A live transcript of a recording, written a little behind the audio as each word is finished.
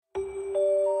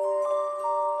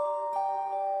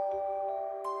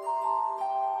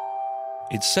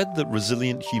It's said that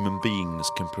resilient human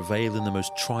beings can prevail in the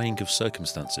most trying of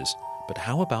circumstances. But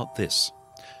how about this?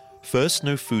 First,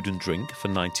 no food and drink for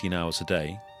 19 hours a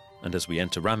day. And as we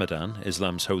enter Ramadan,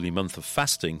 Islam's holy month of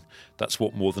fasting, that's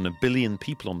what more than 1 billion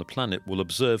people on the planet will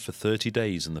observe for 30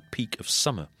 days in the peak of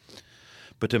summer.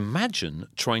 But imagine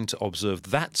trying to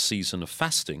observe that season of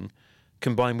fasting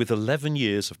combined with 11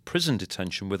 years of prison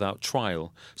detention without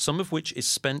trial, some of which is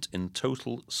spent in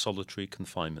total solitary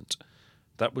confinement.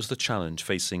 That was the challenge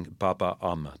facing Baba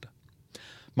Ahmad.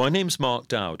 My name's Mark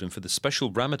Dowd, and for the special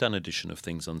Ramadan edition of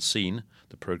Things Unseen,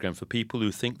 the programme for people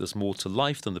who think there's more to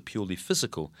life than the purely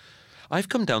physical, I've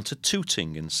come down to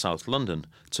Tooting in South London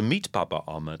to meet Baba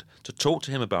Ahmad, to talk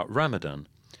to him about Ramadan,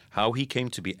 how he came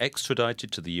to be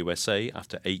extradited to the USA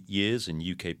after 8 years in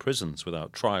UK prisons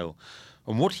without trial,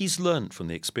 and what he's learnt from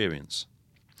the experience.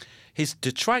 His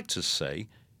detractors say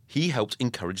he helped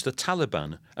encourage the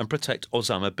Taliban and protect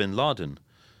Osama bin Laden,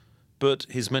 but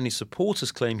his many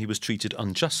supporters claim he was treated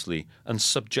unjustly and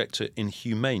subject to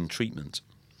inhumane treatment.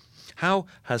 How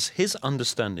has his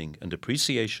understanding and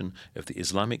appreciation of the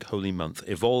Islamic holy month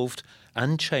evolved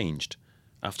and changed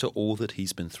after all that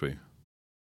he's been through?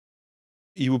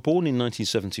 You were born in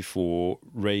 1974,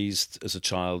 raised as a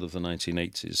child of the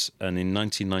 1980s, and in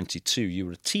 1992 you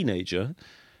were a teenager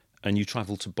and you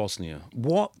travelled to Bosnia.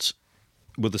 What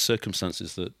were the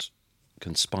circumstances that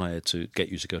conspired to get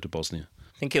you to go to Bosnia?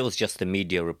 I think it was just the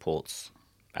media reports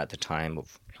at the time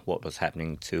of what was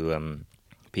happening to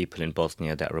people in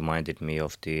Bosnia that reminded me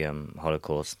of the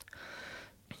Holocaust.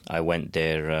 I went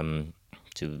there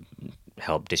to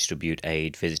help distribute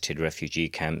aid, visited refugee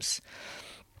camps.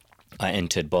 I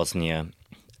entered Bosnia,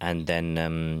 and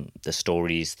then the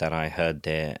stories that I heard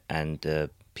there and the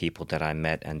people that I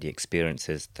met and the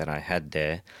experiences that I had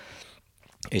there,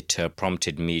 it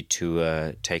prompted me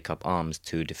to take up arms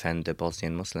to defend the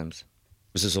Bosnian Muslims.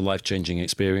 Was this a life-changing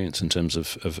experience in terms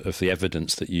of the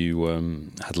evidence that you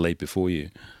had laid before you?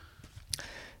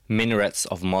 Minarets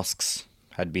of mosques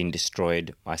had been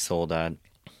destroyed. I saw that.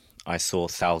 I saw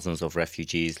thousands of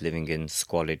refugees living in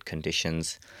squalid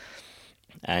conditions.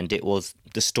 And it was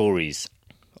the stories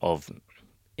of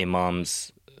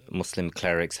imams, Muslim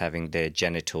clerics having their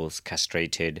genitals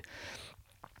castrated,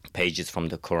 pages from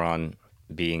the Quran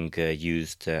being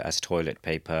used as toilet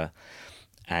paper,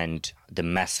 and the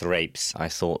mass rapes. I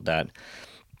thought that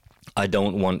I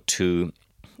don't want to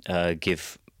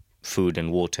give food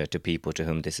and water to people to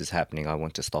whom this is happening. I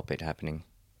want to stop it happening.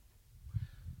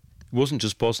 It wasn't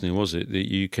just Bosnia, was it?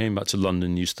 You came back to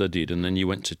London, you studied, and then you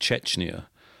went to Chechnya.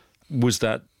 Was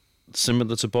that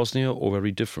similar to Bosnia or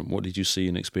very different? What did you see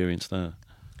and experience there?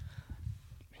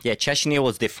 Yeah, Chechnya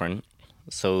was different.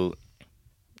 So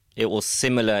it was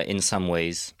similar in some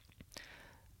ways,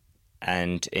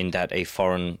 and in that a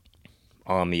foreign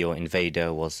army or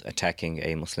invader was attacking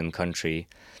a Muslim country.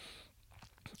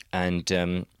 And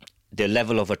the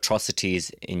level of atrocities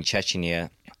in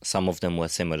Chechnya, some of them were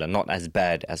similar, not as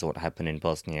bad as what happened in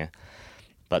Bosnia,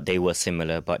 but they were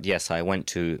similar. But yes, I went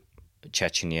to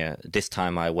Chechnya. This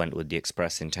time I went with the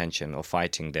express intention of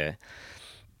fighting there.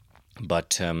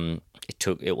 But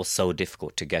it was so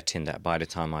difficult to get in that by the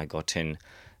time I got in,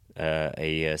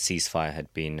 a ceasefire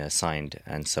had been signed,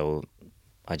 and so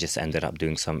I just ended up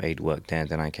doing some aid work there,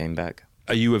 then I came back.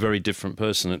 Are you a very different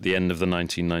person at the end of the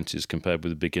 1990s compared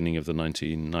with the beginning of the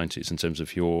 1990s in terms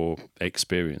of your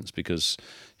experience? Because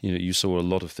you saw a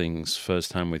lot of things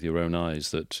firsthand with your own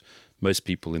eyes that most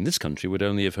people in this country would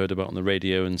only have heard about on the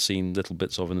radio and seen little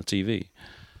bits of on the TV.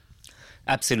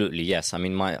 Absolutely, yes. I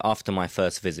mean, after my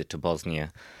first visit to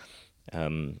Bosnia,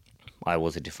 I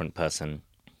was a different person.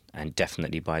 And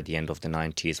definitely by the end of the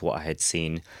 90s, what I had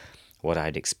seen, what I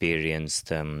had experienced,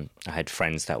 I had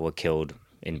friends that were killed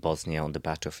in Bosnia on the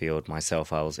battlefield.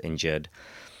 Myself, I was injured.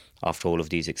 After all of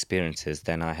these experiences,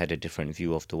 then I had a different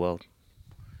view of the world.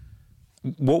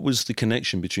 What was the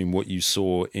connection between what you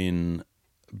saw in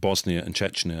Bosnia and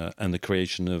Chechnya and the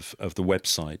creation of the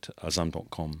website,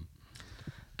 Azam.com?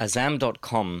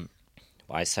 Azam.com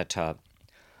I set up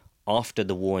after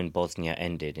the war in Bosnia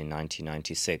ended in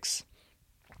 1996.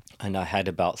 And I had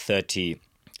about 30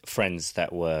 friends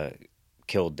that were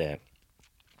killed there.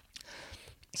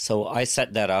 So I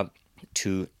set that up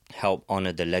to help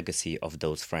honor the legacy of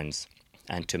those friends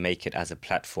and to make it as a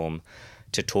platform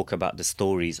to talk about the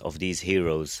stories of these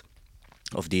heroes,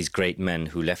 of these great men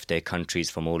who left their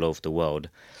countries from all over the world,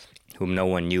 whom no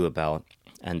one knew about,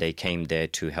 and they came there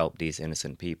to help these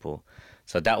innocent people.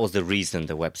 So that was the reason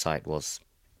the website was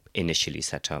initially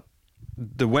set up.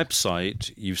 The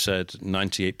website, you said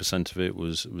 98% of it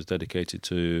was dedicated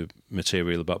to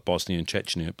material about Bosnia and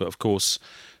Chechnya. But of course,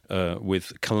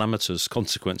 with calamitous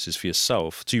consequences for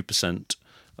yourself, 2%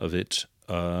 of it,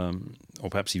 or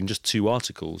perhaps even just 2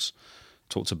 articles,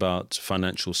 talked about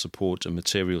financial support and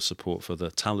material support for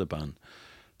the Taliban.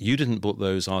 You didn't put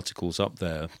those articles up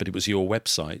there, but it was your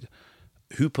website.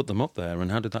 Who put them up there, and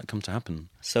how did that come to happen?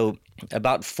 So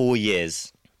about 4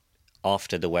 years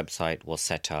after the website was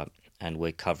set up, and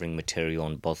we're covering material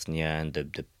on Bosnia and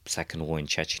the second war in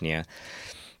Chechnya,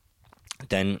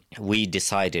 then we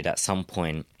decided at some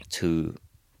point to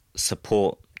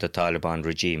support the Taliban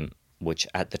regime, which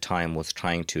at the time was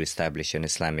trying to establish an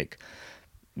Islamic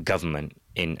government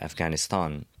in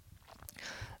Afghanistan.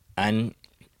 And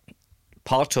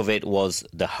part of it was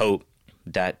the hope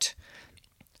that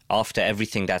after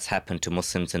everything that's happened to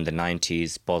Muslims in the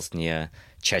 90s, Bosnia,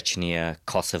 Chechnya,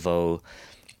 Kosovo,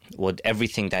 with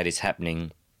everything that is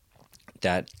happening,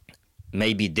 that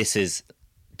maybe this is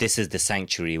the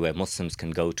sanctuary where Muslims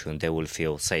can go to and they will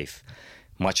feel safe,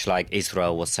 much like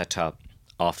Israel was set up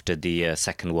after the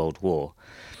Second World War.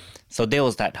 So there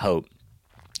was that hope.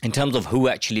 In terms of who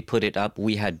actually put it up,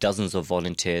 we had dozens of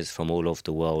volunteers from all over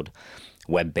the world,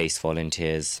 web-based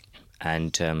volunteers,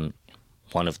 and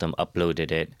one of them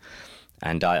uploaded it,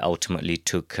 and I ultimately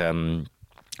took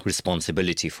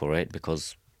responsibility for it,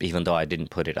 because even though I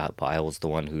didn't put it up, I was the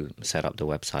one who set up the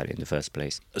website in the first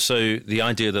place. So the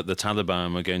idea that the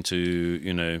Taliban were going to,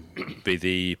 be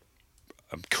the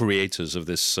creators of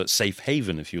this safe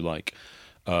haven, if you like,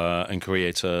 and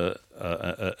create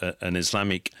an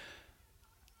Islamic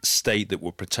state that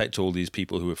would protect all these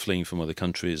people who were fleeing from other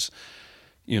countries,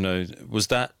 was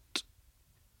that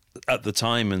at the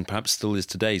time, and perhaps still is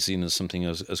today, seen as something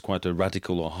as quite a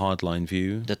radical or hardline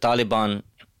view? The Taliban,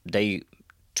 they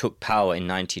took power in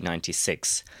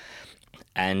 1996,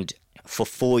 and for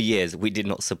 4 years we did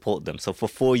not support them. So for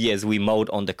 4 years we mulled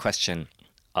on the question,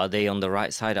 are they on the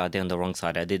right side, are they on the wrong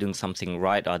side, are they doing something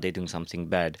right, are they doing something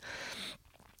bad?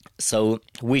 So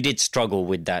we did struggle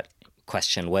with that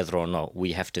question, whether or not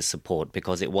we have to support,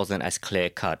 because it wasn't as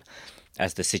clear-cut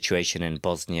as the situation in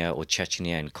Bosnia or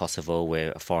Chechnya and Kosovo,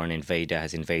 where a foreign invader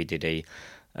has invaded a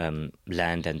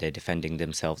land and they're defending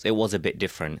themselves. It was a bit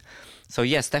different. So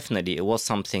yes, definitely, it was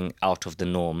something out of the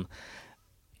norm.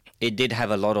 It did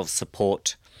have a lot of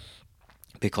support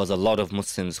because a lot of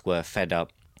Muslims were fed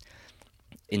up.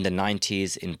 In the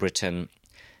 90s in Britain,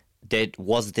 there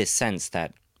was this sense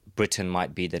that Britain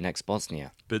might be the next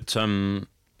Bosnia. But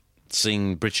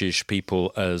seeing British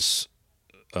people as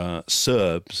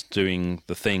Serbs doing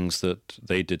the things that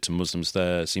they did to Muslims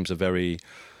there seems a very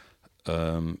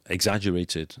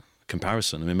exaggerated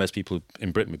comparison. I mean, most people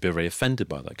in Britain would be very offended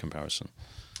by that comparison.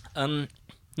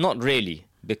 Not really,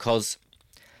 because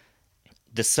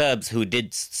the Serbs who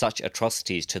did such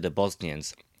atrocities to the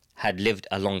Bosnians had lived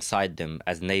alongside them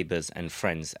as neighbours and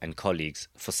friends and colleagues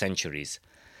for centuries.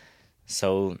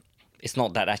 So it's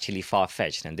not that actually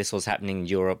far-fetched. And this was happening in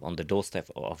Europe, on the doorstep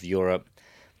of Europe.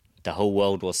 The whole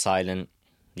world was silent.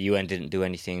 The UN didn't do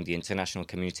anything. The international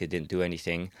community didn't do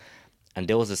anything. And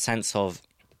there was a sense of,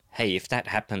 hey, if that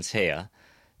happens here,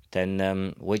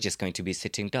 then we're just going to be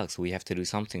sitting ducks. We have to do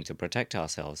something to protect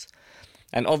ourselves.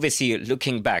 And obviously,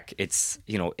 looking back,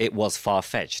 it was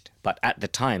far-fetched. But at the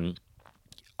time,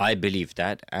 I believed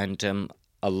that. And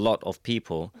a lot of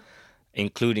people,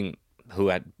 including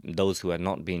those who had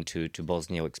not been to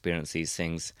Bosnia or experienced these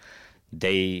things,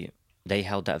 they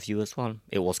held that view as well.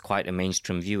 It was quite a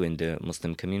mainstream view in the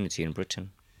Muslim community in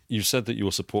Britain. You said that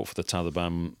your support for the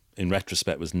Taliban, in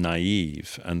retrospect, was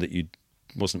naive and that you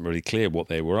wasn't really clear what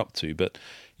they were up to. But,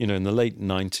 in the late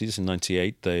 90s, in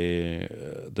 98, there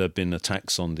had been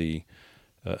attacks on the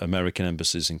American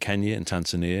embassies in Kenya and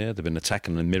Tanzania. There had been an attack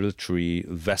on a military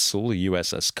vessel, the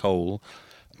USS Cole.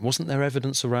 Wasn't there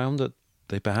evidence around that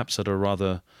they perhaps had a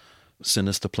rather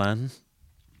sinister plan?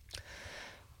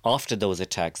 After those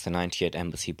attacks, the 98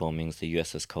 embassy bombings, the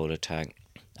USS Cole attack,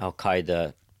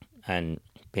 Al-Qaeda and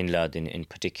Bin Laden in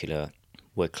particular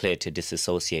were clear to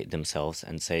disassociate themselves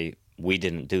and say, we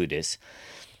didn't do this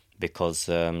because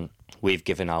we've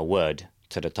given our word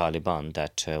to the Taliban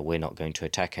that we're not going to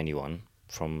attack anyone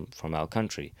from our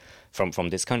country, from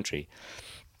this country.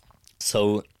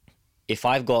 So if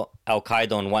I've got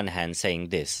Al-Qaeda on one hand saying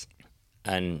this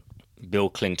and Bill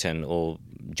Clinton or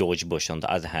George Bush on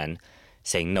the other hand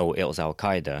saying, no, it was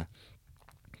Al-Qaeda,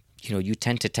 you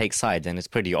tend to take sides, and it's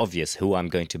pretty obvious who I'm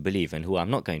going to believe and who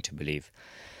I'm not going to believe.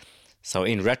 So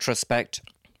in retrospect,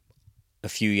 a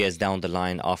few years down the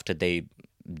line, after they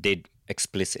did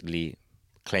explicitly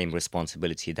claim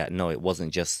responsibility that, no, it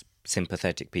wasn't just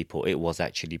sympathetic people, it was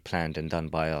actually planned and done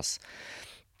by us.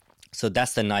 So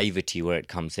that's the naivety where it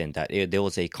comes in, that there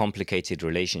was a complicated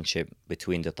relationship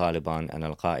between the Taliban and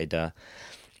Al-Qaeda,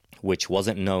 which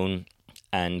wasn't known,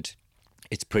 and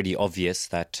it's pretty obvious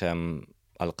that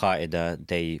Al-Qaeda,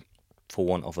 they, for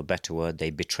want of a better word, they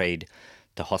betrayed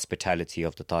the hospitality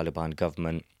of the Taliban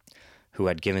government, who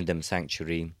had given them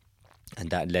sanctuary, and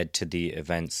that led to the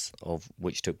events of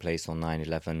which took place on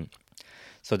 9/11.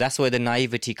 So that's where the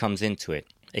naivety comes into it.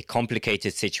 A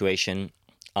complicated situation,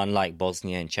 unlike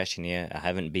Bosnia and Chechnya. I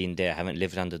haven't been there, I haven't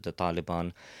lived under the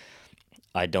Taliban.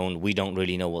 We don't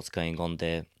really know what's going on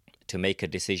there. To make a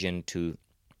decision to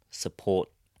support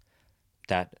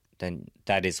that, then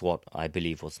that is what I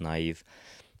believe was naive.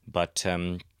 But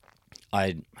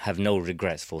I have no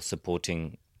regrets for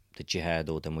supporting the jihad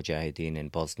or the mujahideen in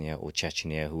Bosnia or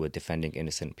Chechnya who were defending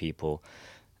innocent people.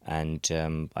 And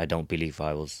I don't believe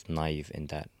I was naive in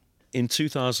that. In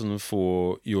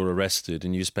 2004, you're arrested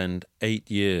and you spend 8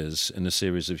 years in a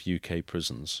series of UK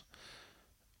prisons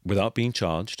without being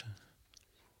charged.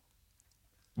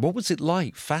 What was it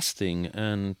like fasting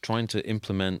and trying to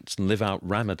implement and live out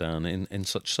Ramadan in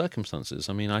such circumstances?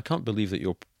 I mean, I can't believe that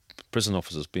your prison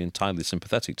officers be entirely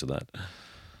sympathetic to that.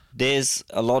 There's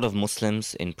a lot of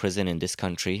Muslims in prison in this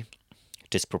country,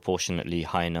 disproportionately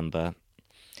high number,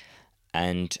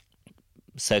 and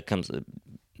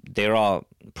there are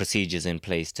procedures in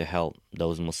place to help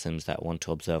those Muslims that want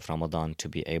to observe Ramadan to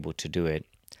be able to do it.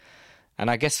 And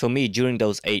I guess for me, during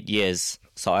those 8 years,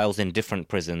 so I was in different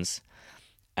prisons,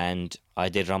 and I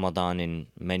did Ramadan in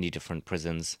many different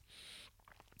prisons.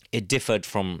 It differed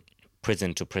from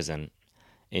prison to prison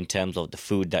in terms of the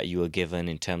food that you were given,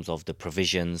 in terms of the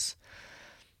provisions.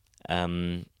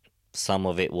 Some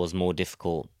of it was more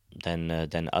difficult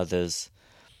than others.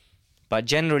 But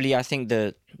generally, I think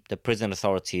the prison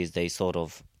authorities, they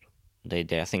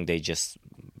I think they just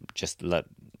let,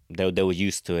 they were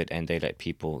used to it and they let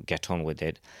people get on with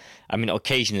it. I mean,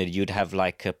 occasionally you'd have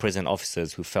like prison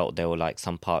officers who felt they were like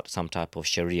some type of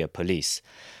Sharia police.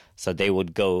 So they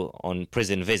would go on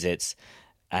prison visits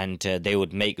and they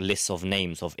would make lists of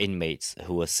names of inmates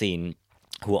who were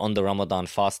on the Ramadan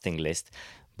fasting list,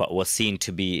 but were seen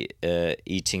to be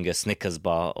eating a Snickers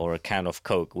bar or a can of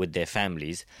Coke with their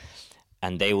families.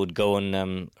 And they would go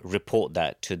and report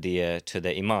that to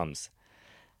the imams.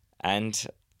 And,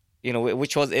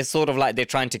 it's sort of like they're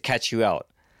trying to catch you out.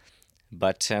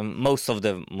 But most of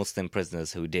the Muslim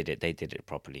prisoners who did it, they did it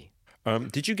properly.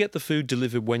 Did you get the food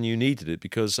delivered when you needed it?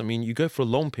 Because, I mean, you go for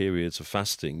long periods of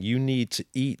fasting. You need to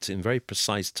eat in very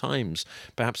precise times.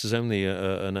 Perhaps there's only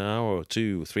an hour or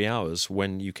 2 or 3 hours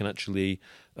when you can actually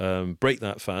break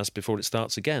that fast before it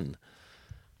starts again.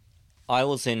 I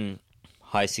was in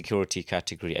high security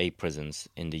category A prisons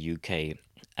in the UK,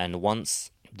 and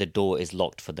once the door is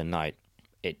locked for the night,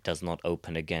 it does not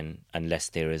open again unless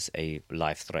there is a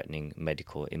life-threatening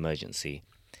medical emergency.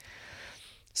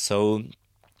 So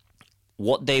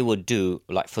what they would do,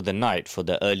 like for the night, for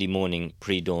the early morning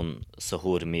pre-dawn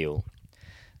suhoor meal,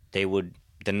 the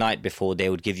night before, they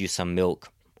would give you some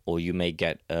milk, or you may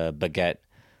get a baguette,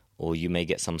 or you may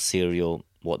get some cereal,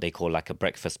 what they call like a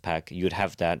breakfast pack. You'd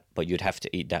have that, but you'd have to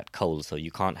eat that cold. So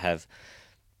you can't have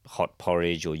hot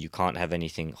porridge or you can't have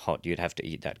anything hot. You'd have to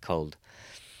eat that cold.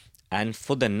 And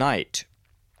for the night,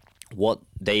 what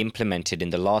they implemented in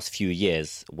the last few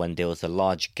years, when there was a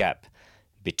large gap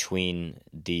between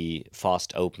the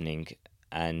fast opening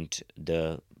and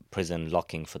the prison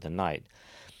locking for the night,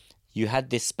 you had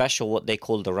this special, what they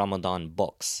call the Ramadan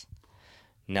box.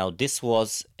 Now, this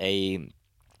was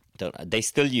they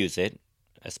still use it,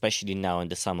 especially now in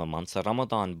the summer months. A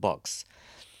Ramadan box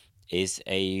is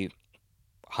a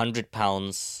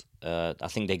 £100, I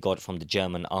think they got it from the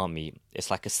German army. It's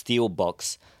like a steel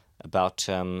box about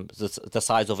the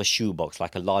size of a shoebox,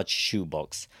 like a large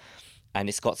shoebox. And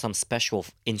it's got some special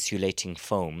insulating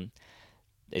foam.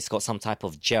 It's got some type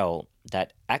of gel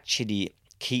that actually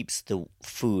keeps the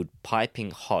food piping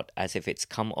hot as if it's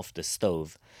come off the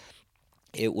stove.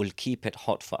 It will keep it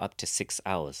hot for up to 6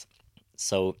 hours.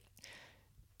 So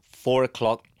 4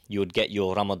 o'clock, you would get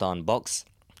your Ramadan box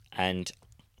and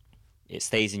it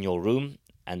stays in your room.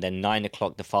 And then 9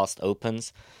 o'clock, the fast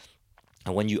opens.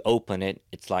 And when you open it,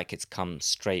 it's like it's come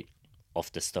straight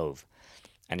off the stove.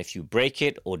 And if you break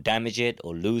it or damage it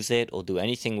or lose it or do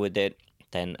anything with it,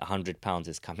 then £100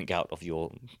 is coming out of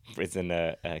your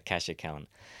prison cash account.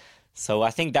 So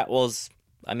I think that was,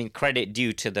 credit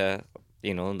due to the,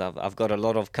 I've got a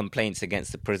lot of complaints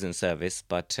against the prison service,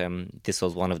 but this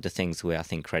was one of the things where I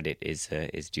think credit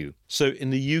is due. So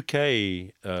in the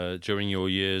UK, during your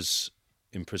years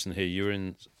in prison here, you're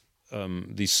in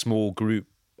these small group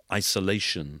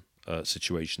isolation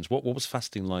situations. What was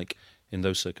fasting like in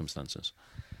those circumstances?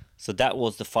 So that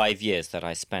was the 5 years that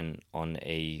I spent on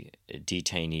a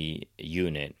detainee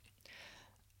unit.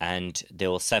 And there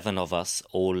were 7 of us,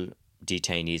 all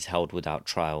detainees held without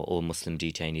trial, all Muslim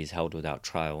detainees held without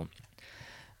trial.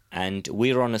 And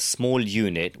we were on a small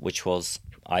unit which was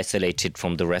isolated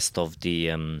from the rest of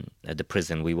the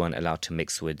prison. We weren't allowed to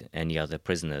mix with any other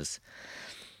prisoners.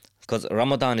 Because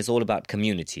Ramadan is all about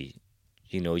community.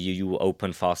 You know, you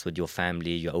open fast with your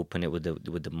family, you open it with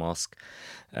the mosque,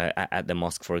 at the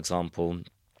mosque, for example.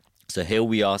 So here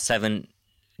we are, 7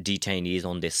 detainees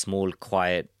on this small,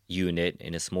 quiet unit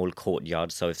in a small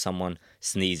courtyard. So if someone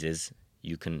sneezes,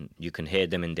 you can hear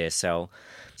them in their cell.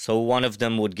 So one of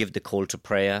them would give the call to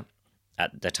prayer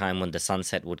at the time when the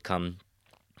sunset would come.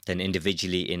 Then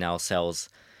individually in our cells,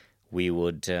 we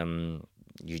would,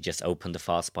 you just open the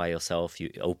fast by yourself.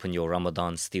 You open your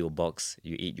Ramadan steel box,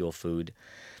 you eat your food.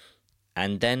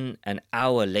 And then an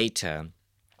hour later,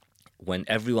 when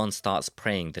everyone starts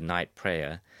praying the night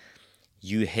prayer,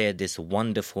 you hear this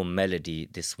wonderful melody,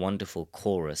 this wonderful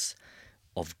chorus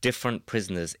of different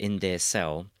prisoners in their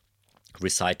cell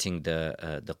reciting the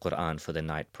Quran for the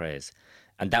night prayers.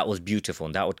 And that was beautiful,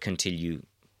 and that would continue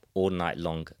all night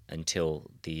long until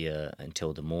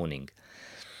the morning.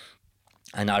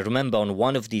 And I remember on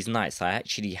one of these nights, I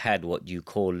actually had would you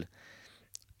call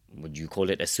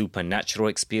it a supernatural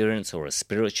experience or a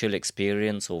spiritual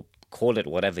experience, or call it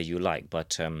whatever you like.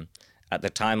 But at the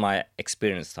time I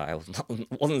experienced that, I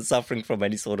wasn't suffering from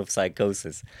any sort of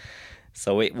psychosis.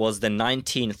 So it was the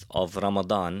 19th of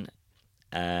Ramadan,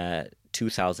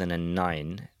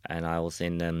 2009, and I was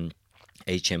in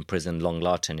HM Prison, Long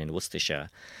Larton in Worcestershire.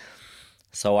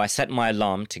 So I set my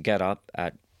alarm to get up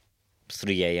at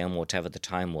 3 a.m., whatever the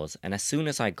time was. And as soon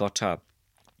as I got up,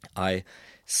 I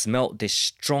smelt this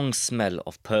strong smell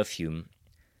of perfume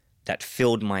that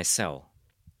filled my cell.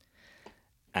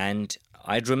 And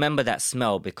I'd remember that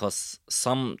smell because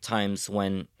sometimes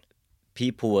when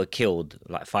people were killed,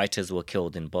 like fighters were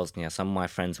killed in Bosnia, some of my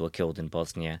friends were killed in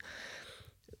Bosnia,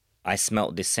 I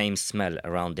smelt the same smell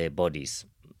around their bodies.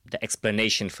 The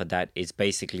explanation for that is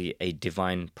basically a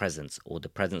divine presence, or the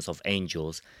presence of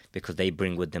angels, because they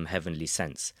bring with them heavenly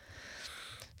scents.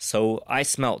 So I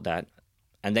smelt that,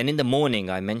 and then in the morning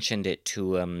I mentioned it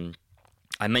to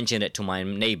my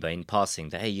neighbor in passing,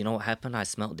 that, hey, you know what happened? I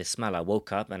smelt this smell. I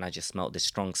woke up and I just smelt this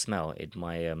strong smell in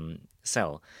my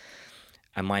cell.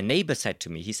 And my neighbor said to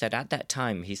me, he said, at that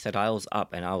time, he said, I was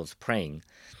up and I was praying,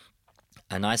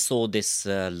 and I saw this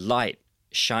light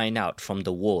shine out from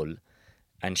the wall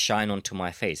and shine onto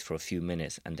my face for a few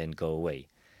minutes and then go away.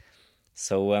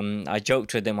 So I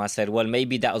joked with him. I said, well,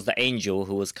 maybe that was the angel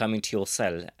who was coming to your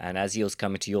cell, and as he was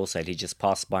coming to your cell, he just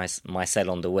passed by my cell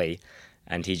on the way,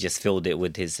 and he just filled it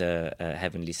with his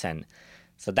heavenly scent.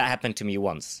 So that happened to me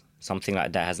once. Something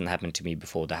like that hasn't happened to me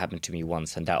before. That happened to me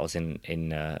once, and that was in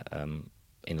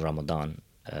Ramadan,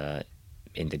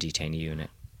 in the detainee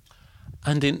unit.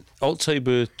 And in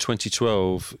October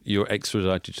 2012, you're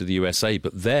extradited to the USA,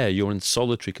 but there you're in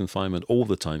solitary confinement all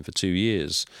the time for 2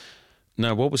 years.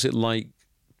 Now, what was it like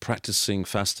practicing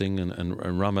fasting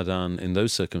and Ramadan in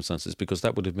those circumstances? Because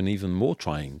that would have been even more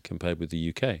trying compared with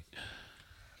the UK.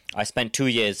 I spent 2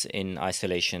 years in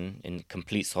isolation, in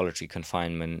complete solitary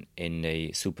confinement in a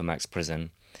Supermax prison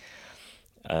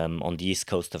on the east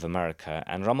coast of America.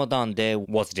 And Ramadan there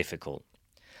was difficult.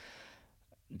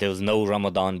 There was no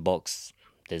Ramadan box.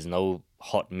 There's no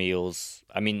hot meals.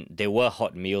 I mean, there were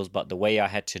hot meals, but the way I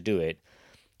had to do it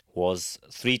was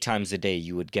 3 times a day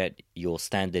you would get your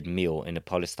standard meal in a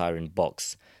polystyrene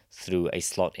box through a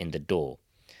slot in the door.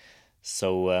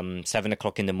 So 7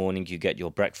 o'clock in the morning you get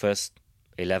your breakfast,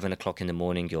 11 o'clock in the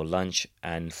morning your lunch,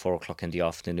 and 4 o'clock in the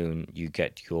afternoon you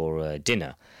get your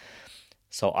dinner.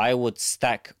 So I would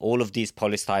stack all of these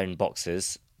polystyrene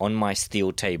boxes on my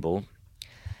steel table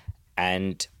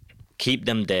and keep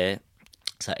them there.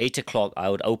 So 8 o'clock I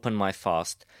would open my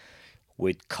fast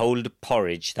with cold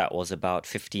porridge that was about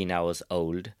 15 hours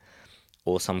old,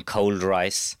 or some cold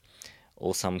rice,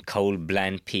 or some cold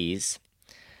bland peas.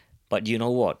 But you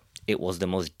know what? It was the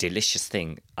most delicious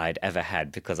thing I'd ever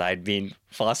had, because I'd been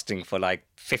fasting for like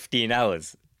 15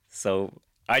 hours. So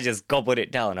I just gobbled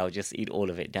it down. I would just eat all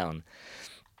of it down.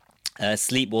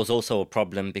 Sleep was also a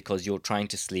problem, because you're trying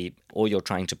to sleep or you're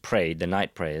trying to pray the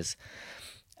night prayers.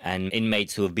 And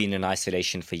inmates who have been in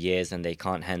isolation for years and they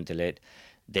can't handle it,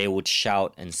 they would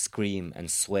shout and scream and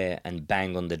swear and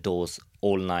bang on the doors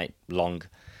all night long.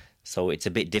 So it's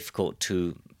a bit difficult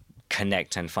to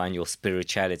connect and find your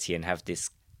spirituality and have this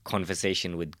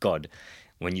conversation with God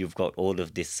when you've got all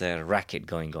of this racket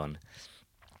going on.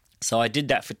 So I did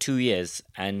that for 2 years.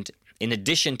 And in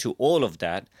addition to all of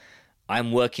that,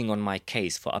 I'm working on my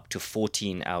case for up to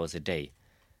 14 hours a day.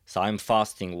 So I'm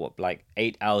fasting,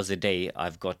 8 hours a day.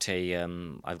 I've got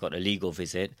a legal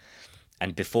visit.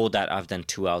 And before that, I've done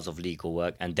 2 hours of legal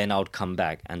work, and then I would come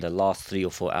back, and the last 3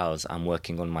 or 4 hours, I'm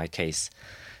working on my case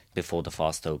before the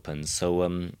fast opens.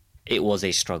 So it was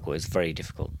a struggle. It's very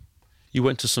difficult. You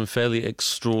went to some fairly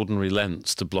extraordinary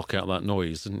lengths to block out that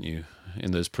noise, didn't you,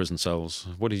 in those prison cells?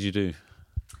 What did you do?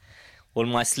 Well,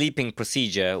 my sleeping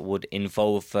procedure would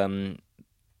involve 7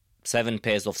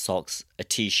 pairs of socks, a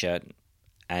T-shirt,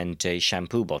 and a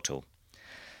shampoo bottle.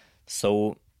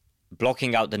 So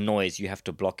blocking out the noise, you have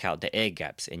to block out the air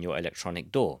gaps in your electronic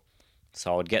door.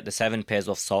 So I would get the 7 pairs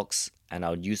of socks, and I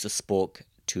would use a spork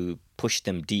to push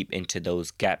them deep into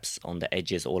those gaps on the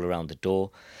edges all around the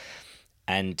door.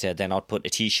 And then I'd put a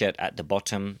T-shirt at the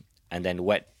bottom, and then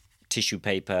wet tissue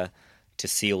paper to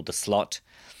seal the slot.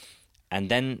 And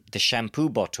then the shampoo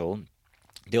bottle,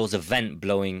 there was a vent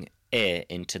blowing air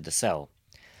into the cell.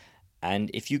 And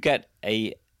if you get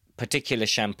a particular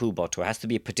shampoo bottle, it has to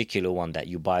be a particular one that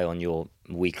you buy on your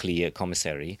weekly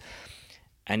commissary.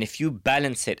 And if you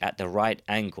balance it at the right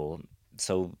angle,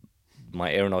 so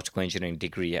my aeronautical engineering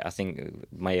degree, I think,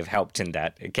 may have helped in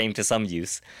that. It came to some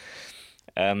use.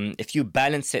 If you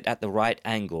balance it at the right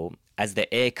angle, as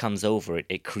the air comes over it,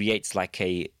 it creates like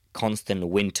a constant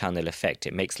wind tunnel effect.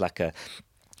 It makes like a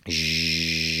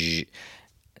zhh.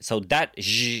 So that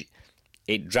zhh,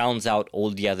 it drowns out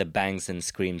all the other bangs and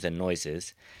screams and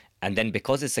noises. And then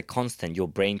because it's a constant, your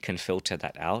brain can filter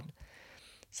that out.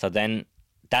 So then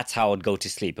that's how I'd go to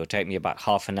sleep. It would take me about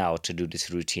half an hour to do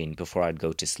this routine before I'd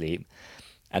go to sleep.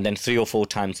 And then 3 or 4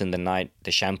 times in the night,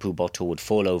 the shampoo bottle would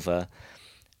fall over.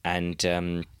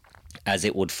 And as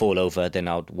it would fall over, then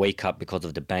I would wake up because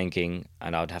of the banging,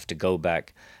 and I would have to go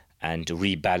back and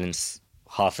rebalance,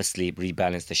 half asleep,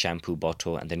 rebalance the shampoo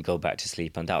bottle, and then go back to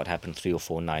sleep. And that would happen 3 or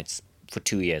 4 nights. For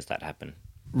 2 years that happened.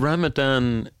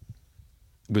 Ramadan,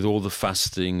 with all the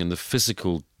fasting and the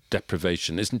physical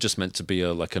deprivation, isn't just meant to be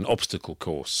like an obstacle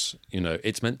course. You know,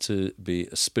 it's meant to be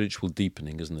a spiritual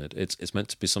deepening, isn't it? It's meant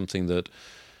to be something that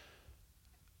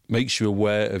makes you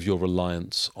aware of your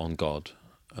reliance on God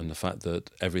and the fact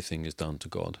that everything is down to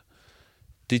God.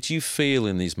 Did you feel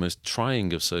in these most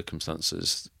trying of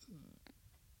circumstances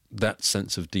that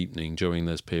sense of deepening during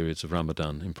those periods of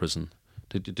Ramadan in prison?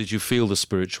 Did you feel the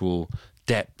spiritual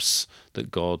depths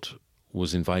that God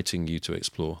was inviting you to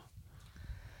explore?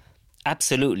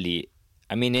 Absolutely.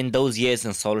 I mean, in those years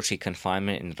in solitary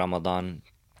confinement in Ramadan,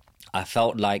 I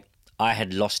felt like I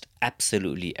had lost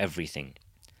absolutely everything.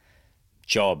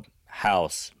 Job,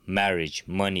 house, marriage,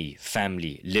 money,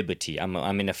 family, liberty. I'm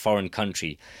in a foreign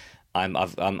country. I'm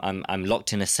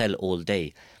locked in a cell all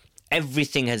day.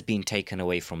 Everything has been taken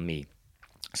away from me.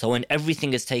 So when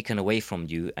everything is taken away from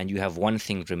you and you have one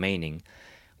thing remaining,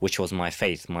 which was my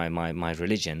faith, my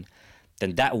religion,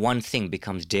 then that one thing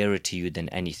becomes dearer to you than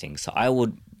anything. So I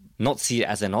would not see it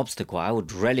as an obstacle. I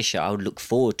would relish it. I would look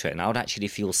forward to it. And I would actually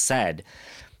feel sad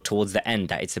towards the end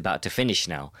that it's about to finish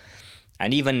now.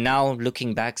 And even now,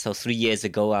 looking back, so 3 years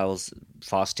ago, I was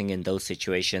fasting in those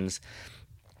situations.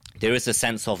 There is a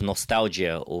sense of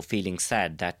nostalgia or feeling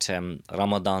sad that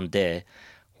Ramadan there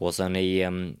was on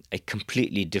a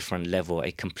completely different level.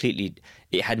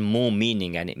 It had more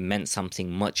meaning, and it meant something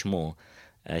much more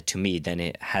to me than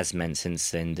it has meant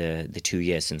since in the 2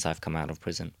 years since I've come out of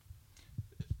prison.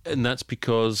 And that's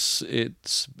because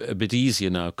it's a bit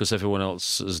easier now because everyone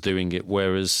else is doing it,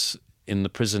 whereas in the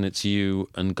prison it's you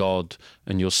and God,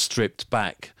 and you're stripped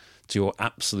back to your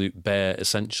absolute bare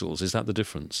essentials. Is that the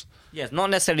difference? Yes,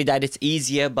 not necessarily that it's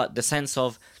easier, but the sense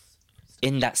of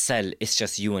in that cell, it's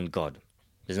just you and God.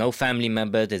 There's no family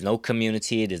member, there's no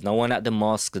community, there's no one at the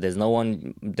mosque, there's no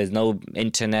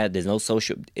internet, there's no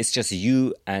social. It's just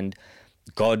you and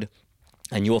God,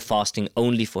 and you're fasting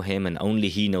only for him, and only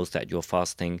he knows that you're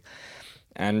fasting.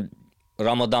 And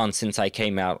Ramadan, since I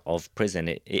came out of prison,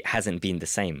 it hasn't been the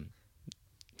same.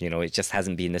 You know, it just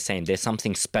hasn't been the same. There's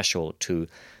something special to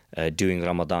doing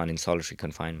Ramadan in solitary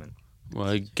confinement. Well,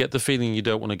 I get the feeling you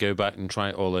don't want to go back and try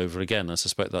it all over again. I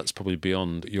suspect that's probably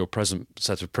beyond your present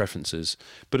set of preferences.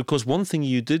 But of course, one thing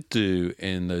you did do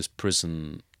in those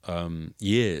prison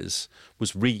years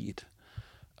was read.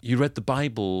 You read the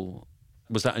Bible.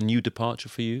 Was that a new departure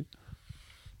for you?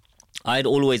 I'd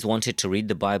always wanted to read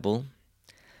the Bible.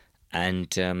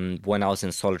 And when I was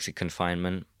in solitary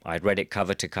confinement, I'd read it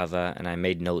cover to cover, and I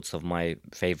made notes of my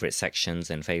favourite sections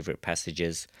and favourite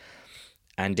passages.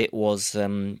 And it was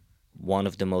one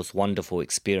of the most wonderful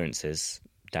experiences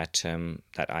that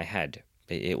I had.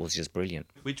 It was just brilliant.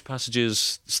 Which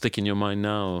passages stick in your mind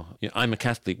now? I'm a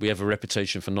Catholic. We have a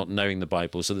reputation for not knowing the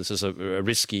Bible, so this is a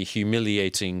risky,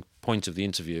 humiliating point of the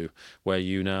interview where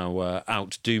you now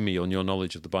outdo me on your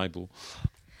knowledge of the Bible.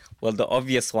 Well, the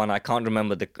obvious one, I can't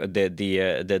remember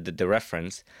the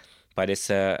reference, but it's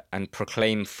and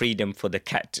proclaim freedom for the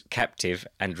captive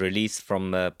and release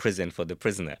from prison for the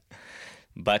prisoner.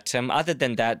 But other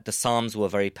than that, the Psalms were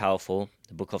very powerful.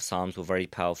 The Book of Psalms were very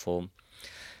powerful.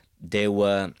 There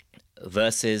were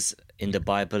verses in the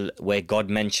Bible where God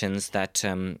mentions that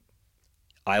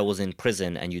I was in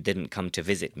prison and you didn't come to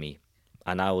visit me,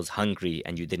 and I was hungry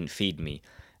and you didn't feed me,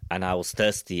 and I was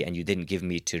thirsty and you didn't give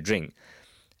me to drink.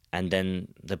 And then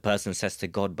the person says to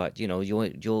God, but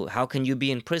you're how can you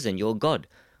be in prison? You're God.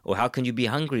 Or how can you be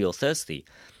hungry or thirsty?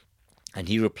 And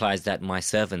he replies that my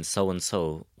servant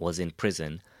so-and-so was in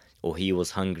prison, or he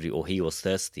was hungry, or he was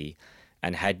thirsty,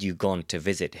 and had you gone to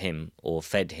visit him or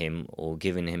fed him or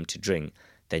given him to drink,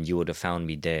 then you would have found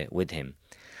me there with him.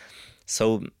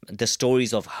 So the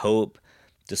stories of hope,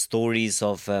 the stories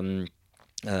of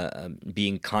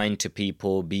being kind to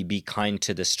people, be kind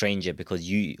to the stranger because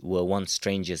you were once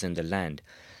strangers in the land.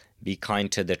 Be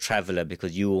kind to the traveler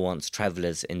because you were once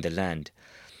travelers in the land.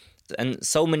 And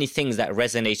so many things that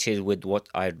resonated with what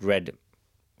I'd read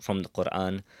from the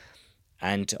Quran.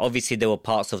 And obviously there were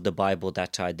parts of the Bible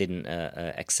that I didn't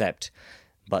accept.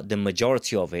 But the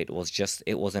majority of it was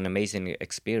it was an amazing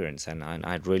experience, and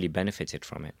I'd really benefited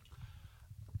from it.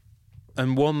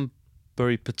 And one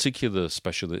very particular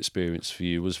special experience for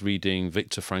you was reading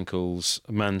Viktor Frankl's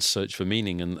Man's Search for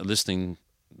Meaning and listening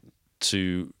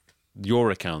to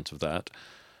your account of that.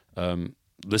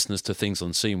 Listeners to Things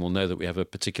Unseen will know that we have a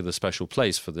particular special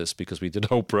place for this because we did a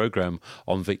whole program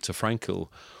on Viktor Frankl.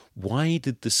 Why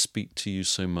did this speak to you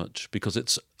so much? Because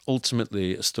it's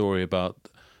ultimately a story about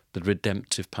the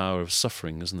redemptive power of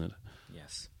suffering, isn't it?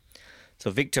 Yes. So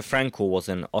Viktor Frankl was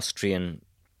an Austrian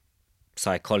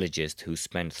psychologist who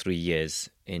spent 3 years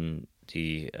in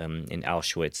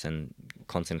Auschwitz and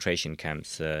concentration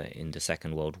camps in the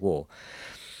Second World War.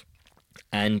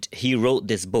 And he wrote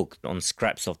this book on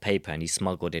scraps of paper, and he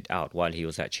smuggled it out while he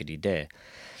was actually there.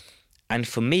 And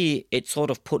for me, it sort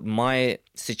of put my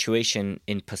situation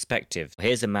in perspective.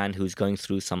 Here's a man who's going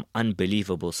through some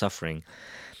unbelievable suffering.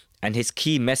 And his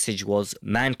key message was,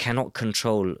 man cannot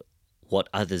control what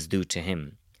others do to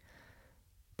him.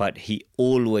 But he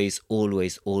always,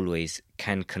 always, always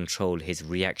can control his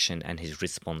reaction and his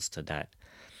response to that.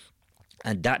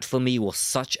 And that for me was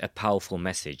such a powerful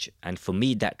message. And for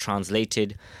me, that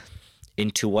translated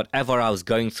into whatever I was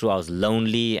going through. I was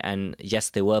lonely, and yes,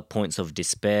 there were points of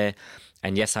despair.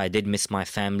 And yes, I did miss my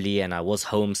family, and I was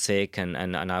homesick, and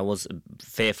I was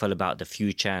fearful about the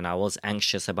future, and I was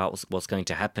anxious about what's going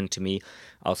to happen to me.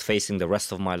 I was facing the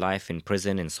rest of my life in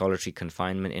prison, in solitary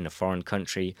confinement, in a foreign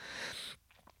country.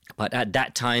 But at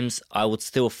that times, I would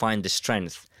still find the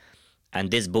strength. And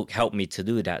this book helped me to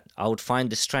do that. I would find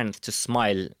the strength to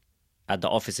smile at the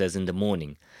officers in the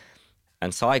morning.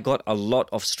 And so I got a lot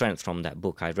of strength from that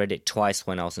book. I read it twice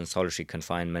when I was in solitary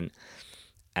confinement.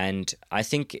 And I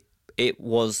think it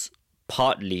was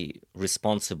partly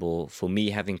responsible for me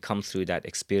having come through that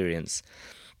experience.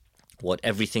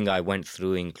 Everything I went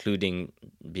through, including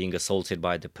being assaulted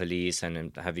by the police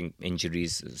and having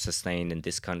injuries sustained in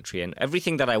this country, and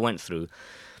everything that I went through,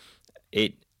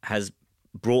 it has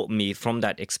brought me from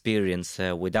that experience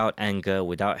without anger,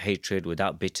 without hatred,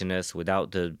 without bitterness,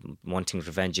 without the wanting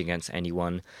revenge against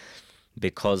anyone,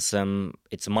 because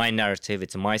it's my narrative,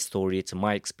 it's my story, it's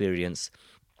my experience,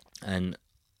 and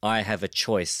I have a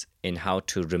choice in how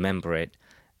to remember it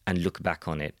and look back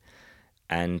on it.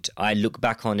 And I look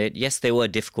back on it, yes, there were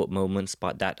difficult moments,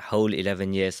 but that whole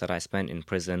 11 years that I spent in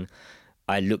prison,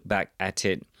 I look back at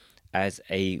it as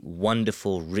a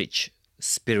wonderful, rich,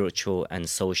 spiritual and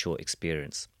social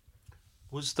experience.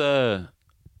 Was there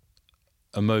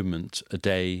a moment, a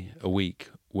day, a week,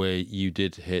 where you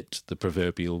did hit the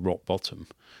proverbial rock bottom,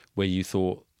 where you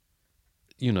thought,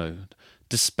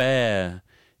 despair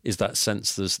is that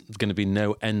sense there's going to be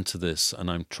no end to this and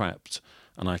I'm trapped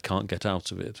and I can't get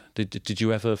out of it? Did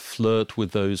you ever flirt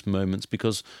with those moments?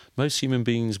 Because most human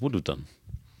beings would have done.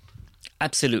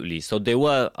 Absolutely. So there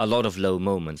were a lot of low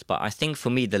moments, but I think for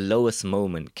me the lowest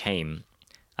moment came,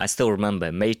 I still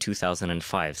remember, May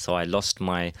 2005. So I lost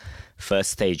my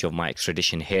first stage of my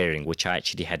extradition hearing, which I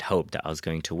actually had hoped that I was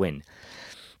going to win.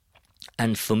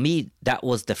 And for me, that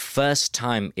was the first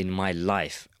time in my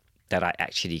life that I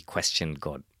actually questioned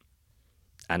God.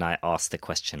 And I asked the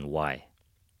question, why?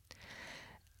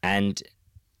 And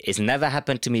it's never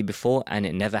happened to me before, and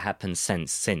it never happened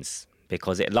since,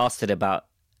 because it lasted about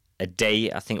a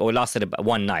day, I think, or it lasted about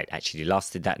one night, actually,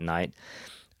 lasted that night.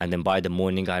 And then by the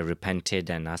morning I repented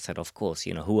and I said, of course,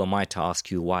 who am I to ask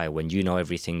you why when you know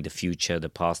everything, the future, the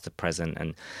past, the present.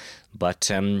 But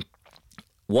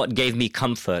what gave me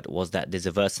comfort was that there's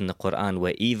a verse in the Quran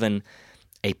where even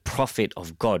a prophet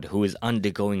of God who is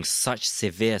undergoing such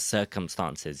severe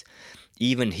circumstances,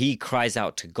 even he cries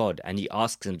out to God and he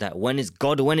asks him that, when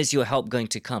is your help going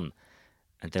to come?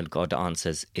 And then God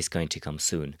answers, it's going to come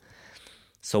soon.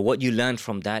 So what you learn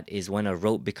from that is when a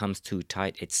rope becomes too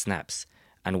tight, it snaps.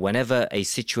 And whenever a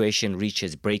situation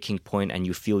reaches breaking point and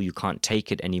you feel you can't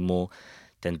take it anymore,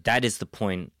 then that is the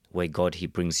point where God, he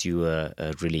brings you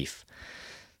a relief.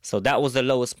 So that was the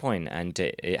lowest point, and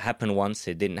it happened once.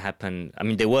 It didn't happen. I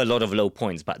mean, there were a lot of low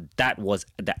points, but that was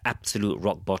the absolute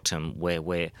rock bottom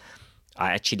where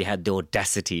I actually had the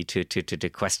audacity to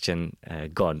question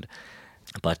God.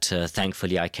 But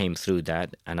thankfully, I came through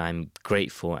that, and I'm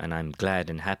grateful and I'm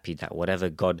glad and happy that whatever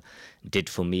God did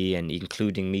for me, and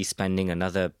including me spending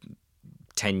another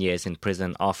 10 years in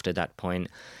prison after that point,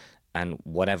 and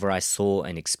whatever I saw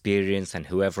and experienced and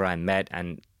whoever I met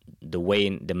and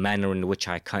the manner in which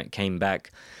I came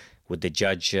back, with the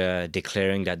judge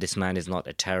declaring that this man is not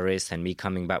a terrorist, and me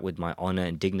coming back with my honor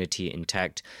and dignity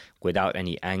intact without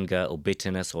any anger or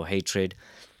bitterness or hatred.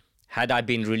 Had I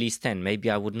been released then, maybe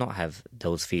I would not have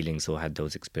those feelings or had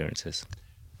those experiences.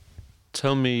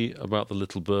 Tell me about the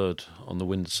little bird on the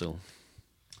windowsill.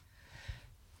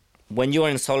 When you're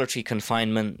in solitary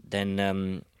confinement,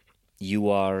 then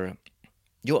you're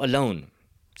alone.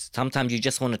 Sometimes you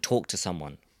just want to talk to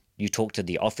someone. You talk to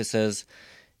the officers,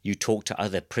 you talk to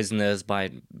other prisoners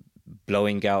by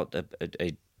blowing out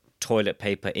a toilet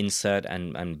paper insert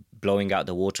and blowing out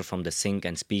the water from the sink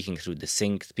and speaking through the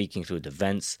sink, speaking through the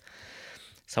vents.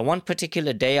 So one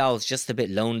particular day I was just a bit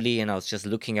lonely and I was just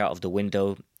looking out of the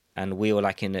window, and we were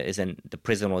like the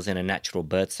prison was in a natural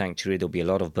bird sanctuary. There'll be a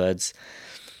lot of birds.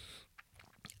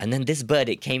 And then this bird,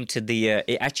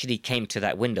 it actually came to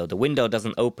that window. The window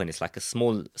doesn't open. It's like a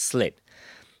small slit.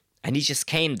 And he just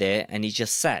came there and he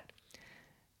just sat.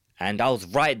 And I was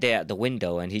right there at the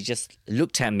window and he just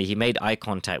looked at me. He made eye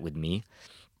contact with me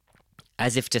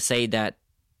as if to say that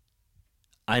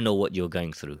I know what you're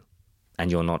going through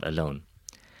and you're not alone.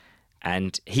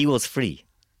 And he was free.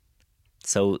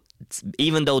 So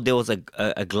even though there was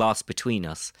a glass between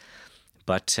us,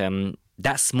 but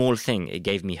that small thing, it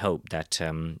gave me hope that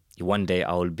one day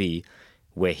I will be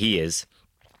where he is,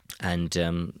 and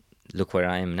look where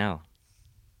I am now.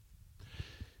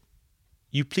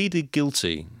 You pleaded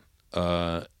guilty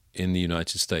in the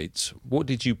United States. What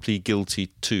did you plead guilty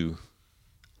to?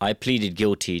 I pleaded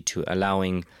guilty to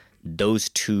allowing those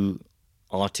 2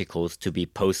 articles to be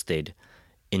posted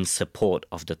in support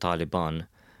of the Taliban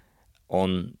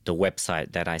on the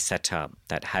website that I set up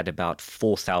that had about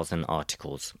 4,000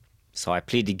 articles. So I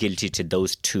pleaded guilty to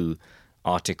those 2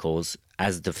 articles.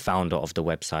 As the founder of the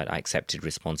website, I accepted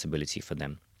responsibility for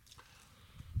them.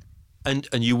 And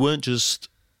you weren't just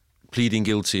pleading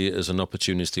guilty as an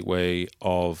opportunistic way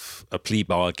of a plea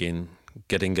bargain,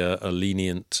 getting a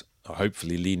lenient,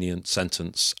 hopefully lenient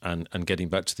sentence and getting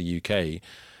back to the UK.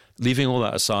 Leaving all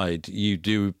that aside, you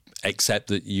do accept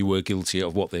that you were guilty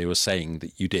of what they were saying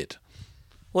that you did.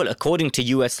 Well, according to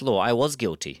US law, I was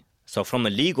guilty. So from a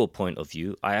legal point of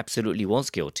view, I absolutely was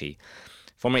guilty.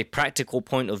 From a practical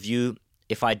point of view,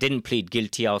 if I didn't plead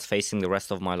guilty, I was facing the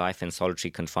rest of my life in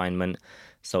solitary confinement.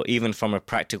 So even from a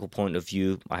practical point of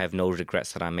view, I have no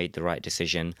regrets that I made the right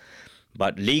decision.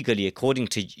 But legally, according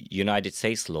to United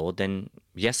States law, then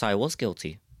yes, I was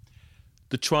guilty.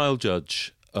 The trial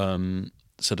judge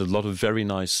said a lot of very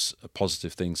nice,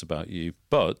 positive things about you,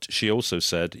 but she also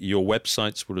said your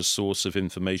websites were a source of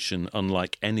information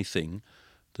unlike anything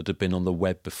that had been on the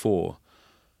web before.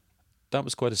 That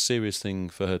was quite a serious thing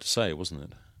for her to say, wasn't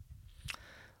it?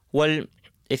 Well,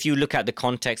 if you look at the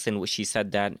context in which she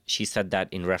said that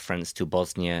in reference to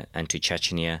Bosnia and to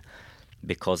Chechnya,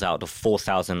 because out of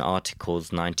 4,000 articles,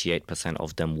 98%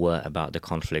 of them were about the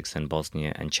conflicts in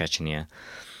Bosnia and Chechnya.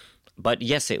 But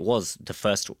yes, it was the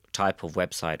first type of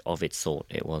website of its sort.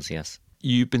 It was, yes.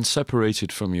 You've been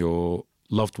separated from your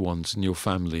loved ones and your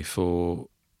family for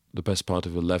the best part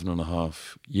of 11 and a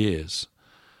half years.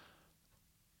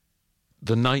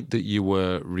 The night that you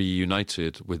were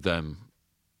reunited with them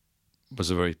was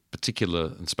a very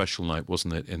particular and special night,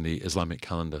 wasn't it, in the Islamic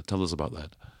calendar? Tell us about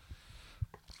that.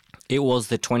 It was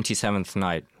the 27th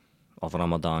night of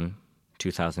Ramadan,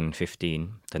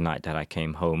 2015, the night that I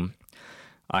came home.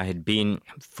 I had been,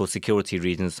 for security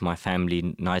reasons,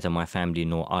 neither my family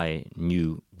nor I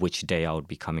knew which day I would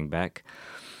be coming back.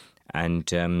 And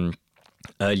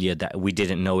earlier that we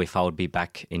didn't know if I would be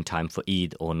back in time for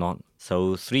Eid or not.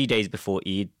 So 3 days before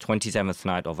Eid, 27th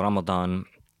night of Ramadan,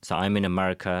 so I'm in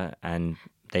America and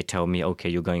they tell me, okay,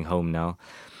 you're going home now.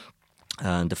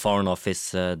 The Foreign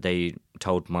Office, they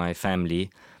told my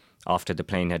family after the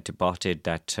plane had departed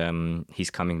that he's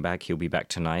coming back, he'll be back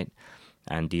tonight.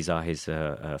 and these are his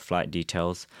flight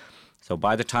details. So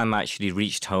by the time I actually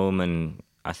reached home, and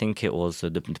I think it was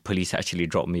the police actually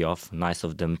dropped me off. Nice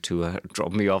of them to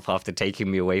drop me off after taking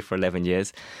me away for 11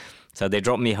 years. So they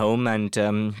dropped me home,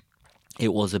 and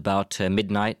it was about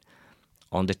midnight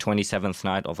on the 27th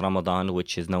night of Ramadan,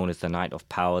 which is known as the night of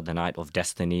power, the night of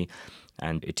destiny.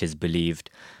 And it is believed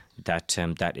that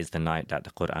that is the night that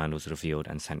the Quran was revealed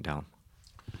and sent down.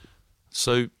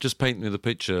 So just paint me the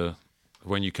picture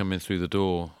when you come in through the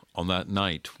door on that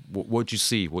night. What do you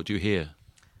see? What do you hear?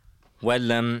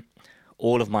 Well,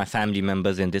 all of my family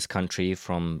members in this country,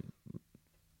 from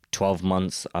 12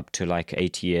 months up to like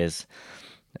 8 years,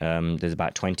 there's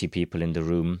about 20 people in the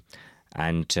room,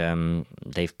 and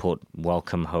they've put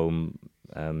welcome home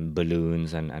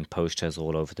balloons and posters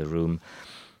all over the room.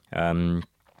 And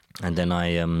then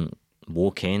I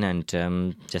walk in,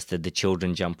 and just the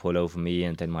children jump all over me,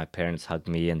 and then my parents hug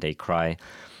me and they cry.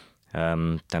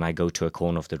 Then I go to a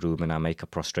corner of the room and I make a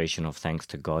prostration of thanks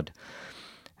to God.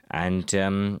 And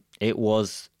it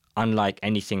was unlike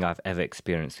anything I've ever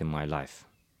experienced in my life.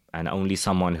 And only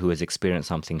someone who has experienced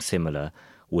something similar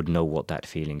would know what that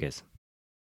feeling is.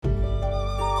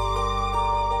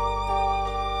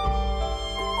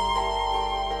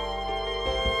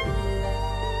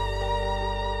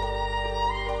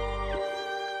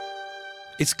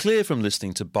 It's clear from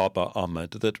listening to Baba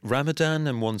Ahmed that Ramadan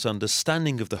and one's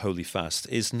understanding of the Holy Fast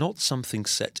is not something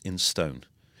set in stone.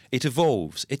 It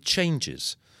evolves, it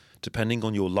changes, depending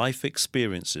on your life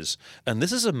experiences. And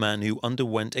this is a man who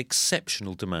underwent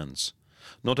exceptional demands,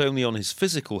 not only on his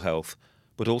physical health,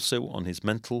 but also on his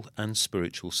mental and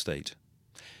spiritual state.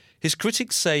 His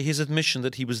critics say his admission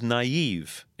that he was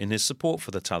naive in his support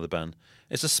for the Taliban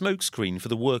is a smokescreen for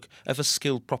the work of a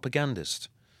skilled propagandist.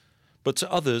 But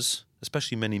to others,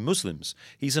 especially many Muslims,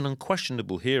 he's an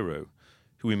unquestionable hero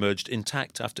who emerged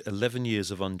intact after 11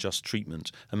 years of unjust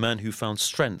treatment, a man who found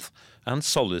strength and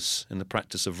solace in the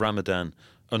practice of Ramadan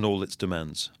and all its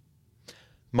demands.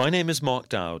 My name is Mark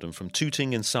Dowd, and from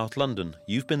Tooting in South London,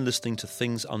 you've been listening to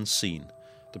Things Unseen,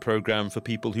 the programme for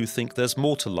people who think there's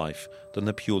more to life than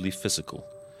the purely physical.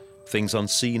 Things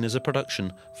Unseen is a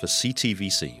production for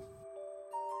CTVC.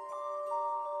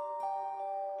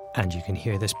 And you can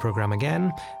hear this programme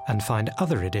again and find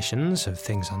other editions of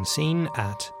Things Unseen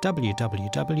at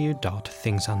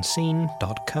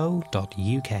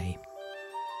www.thingsunseen.co.uk.